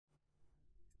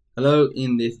Hello,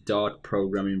 in this Dart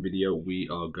programming video, we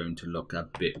are going to look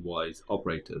at bitwise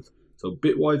operators. So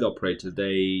bitwise operators,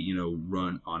 they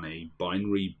run on a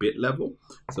binary bit level.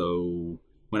 So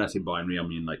when I say binary, I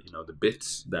mean the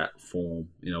bits that form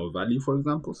a value, for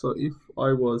example. So if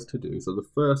I was to do the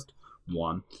first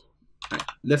one,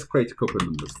 let's create a couple of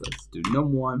numbers first. Do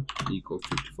num1 equals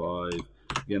 55.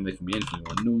 Again, they can be anything.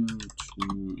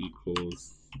 Num2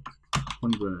 equals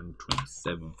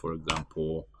 127, for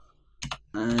example.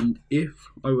 And if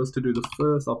I was to do the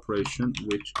first operation,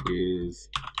 which is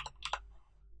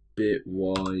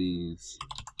bitwise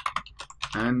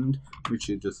and, which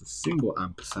is just a single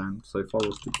ampersand. So if I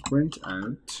was to print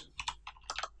out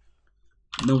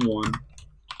num1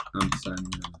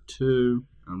 ampersand num2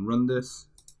 and run this,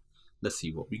 let's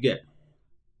see what we get.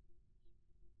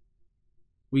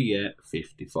 We get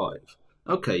 55.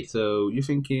 Okay, so you're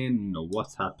thinking,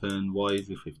 what's happened? Why is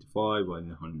it 55? Why is it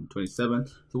 127?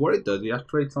 So what it does, it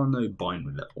operates on a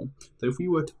binary level. So if we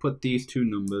were to put these two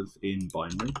numbers in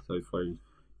binary, so if I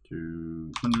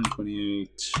do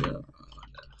 128,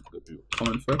 go do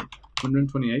comment first,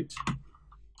 128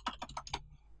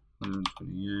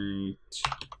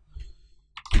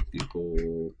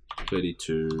 equal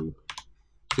 32,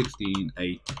 16,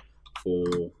 8,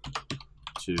 4,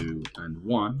 2, and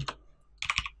 1.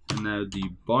 And now the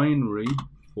binary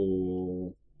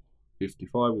for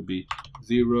 55 will be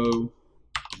 0,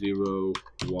 0,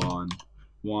 1,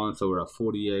 1. So we're at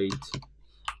 48,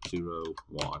 0,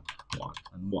 1, 1,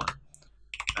 and 1.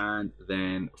 And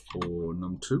then for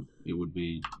num2, it would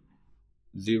be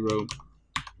 0,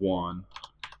 1,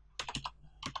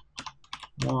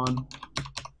 1,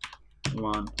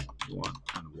 1, 1,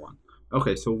 and 1.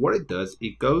 Okay, so what it does,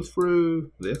 it goes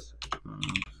through this.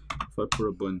 If I put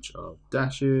a bunch of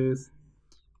dashes,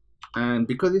 and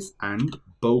because it's AND,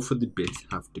 both of the bits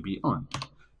have to be on.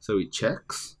 So it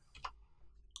checks,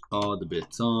 are the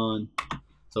bits on?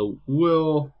 So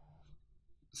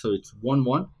it's 1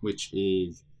 1, which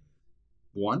is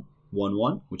 1, 1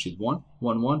 1, which is 1,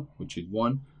 1 1, which is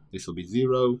 1. This will be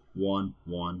 0, 1,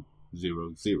 1,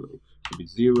 0, 0. It will be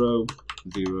 0,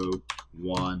 0,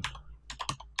 1,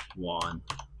 1,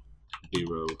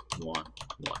 0, 1,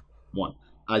 1, 1.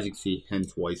 As you can see,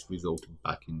 hence why it's resulted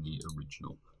back in the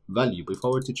original value. But if I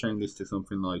were to change this to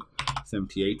something like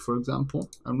 78, for example,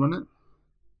 and run it,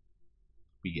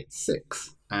 we get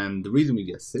 6. And the reason we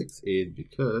get 6 is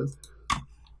because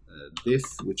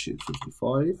this, which is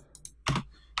 55,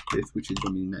 this, which is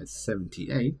going to be now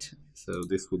 78, so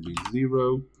this would be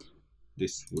 0,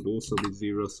 this would also be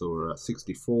 0, so we're at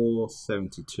 64,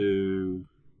 72,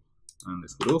 and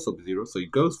this would also be 0. So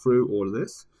it goes through all of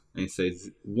this, and it says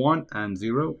 1 and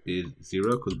 0 is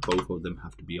 0 because both of them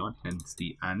have to be on, hence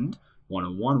the AND. 1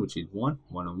 and 1, which is 1,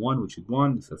 1 and 1, which is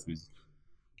 1. So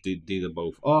these are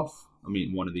both off. I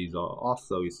mean, one of these are off,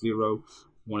 so it's 0.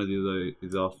 One of these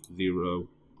is off, 0.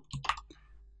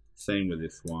 Same with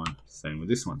this one, same with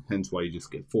this one. Hence why you just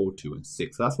get 4, 2, and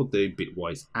 6. That's what the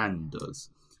bitwise AND does.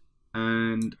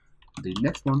 And the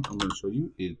next one I'm going to show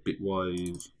you is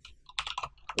bitwise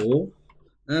OR.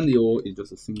 And the OR is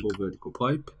just a single vertical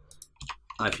pipe.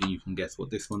 I think you can guess what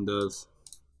this one does.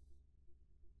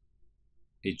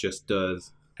 It just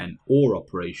does an OR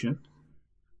operation.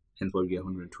 Hence why we get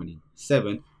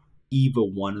 127. Either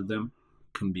one of them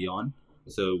can be on.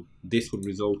 So this would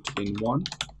result in 1.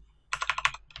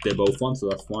 They're both on, so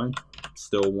that's fine.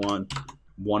 Still 1.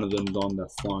 One of them's on,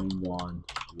 that's fine. 1, 1,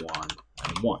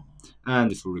 and 1.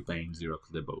 And this will remain 0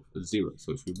 because they're both 0.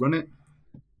 So if we run it,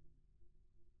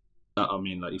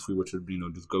 if we were to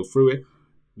just go through it,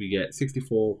 we get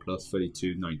 64 plus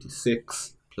 32,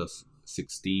 96, plus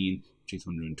 16, which is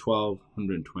 112,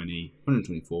 120,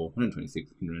 124,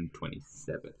 126,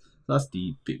 127. That's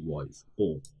the bitwise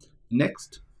OR.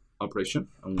 Next operation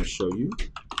I'm going to show you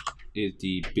is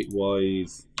the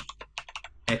Bitwise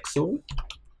Xor,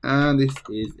 and this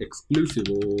is exclusive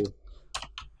OR.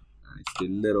 It's the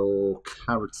little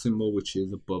caret symbol which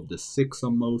is above the 6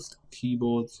 on most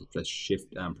keyboards. So press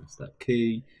Shift and press that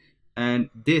key, and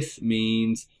this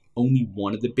means only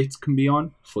one of the bits can be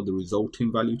on for the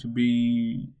resulting value to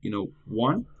be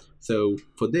 1. So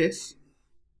for this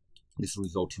will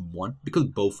result in 1 because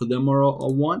both of them are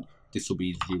 1. This will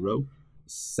be 0.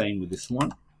 Same with this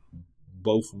one.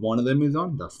 Both one of them is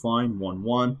on. That's fine. 1,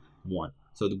 1, 1.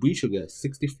 So we should get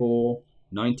 64,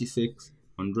 96,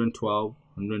 112,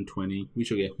 120. We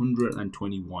should get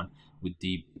 121 with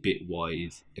the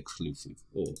bitwise exclusive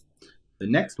OR. The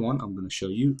next one I'm going to show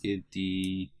you is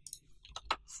the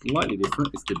slightly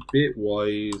different. It's the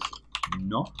bitwise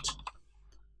NOT.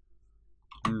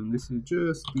 And this is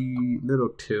just the little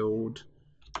tilde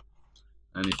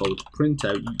And if I were to print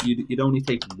out, it only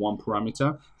takes one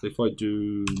parameter. So if I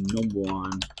do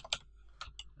num1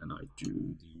 and I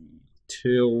do the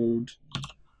tilde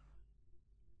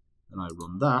and I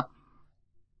run that,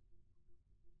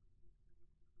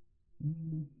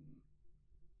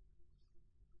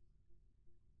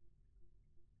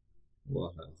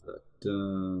 what has that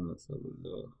done? Let's have a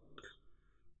look.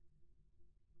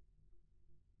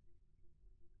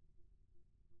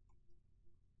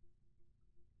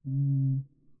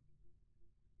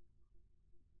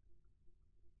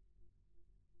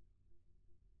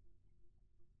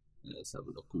 Let's have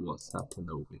a look at what's happened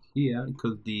over here,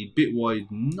 because the bitwise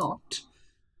not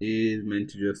is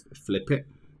meant to just flip it.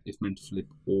 It's meant to flip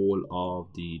all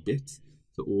of the bits.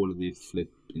 So all of these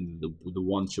flip in the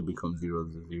ones should become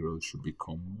zeros, the zeros should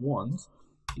become ones.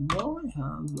 Why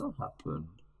has that happened?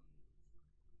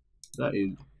 That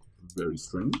is very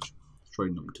strange. Let's try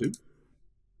number 2.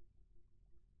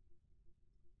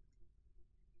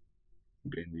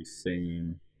 Getting the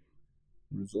same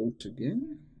result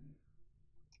again.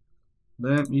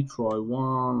 Let me try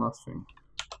one last thing.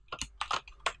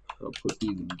 I'll put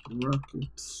these in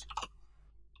brackets.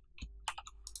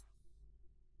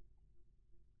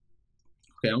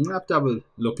 Okay, I'm gonna have to have a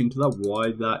look into that,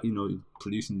 why that, is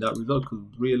producing that result, because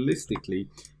realistically,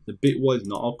 the bitwise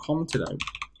not, I'll comment it out,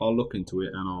 I'll look into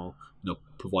it and I'll,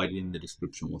 provide in the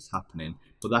description what's happening.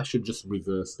 But that should just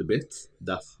reverse the bits.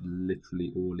 That's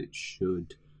literally all it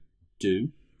should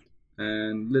do.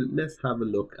 And let's have a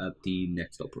look at the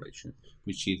next operation,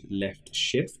 which is left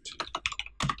shift.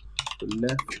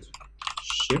 Left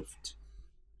shift,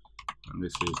 and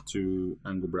this is 2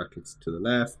 angle brackets to the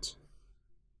left.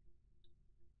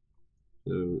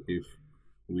 So if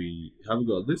we have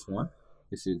got this one,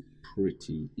 this is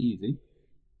pretty easy.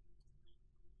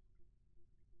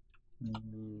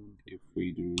 And if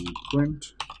we do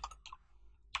print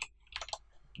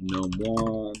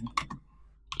num1,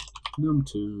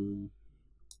 num2,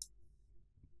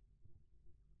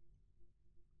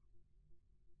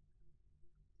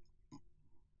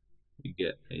 we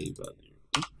get a value.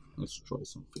 Let's try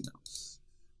something else.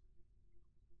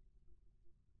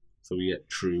 So we get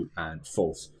true and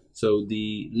false. So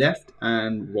the left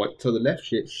and right, so the left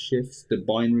shift shifts the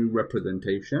binary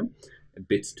representation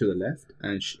bits to the left,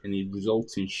 and it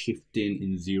results in shifting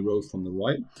in zeros from the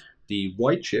right. The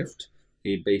right shift,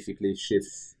 it basically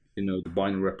shifts the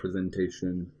binary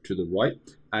representation to the right,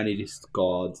 and it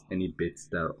discards any bits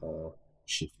that are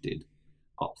shifted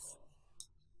off.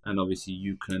 And obviously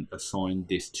you can assign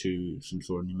this to some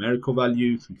sort of numerical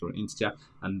value, some sort of integer,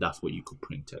 and that's what you could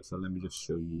print out. So let me just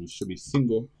show you. It should be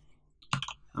single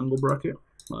angle bracket,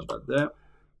 like that there.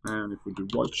 And if we do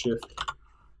right shift,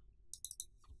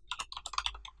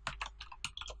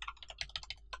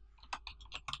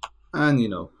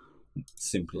 and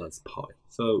simple as pie.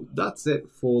 So that's it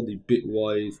for the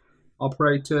bitwise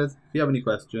operators. If you have any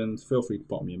questions, feel free to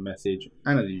pop me a message.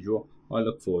 And as usual, I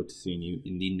look forward to seeing you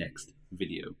in the next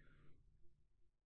video.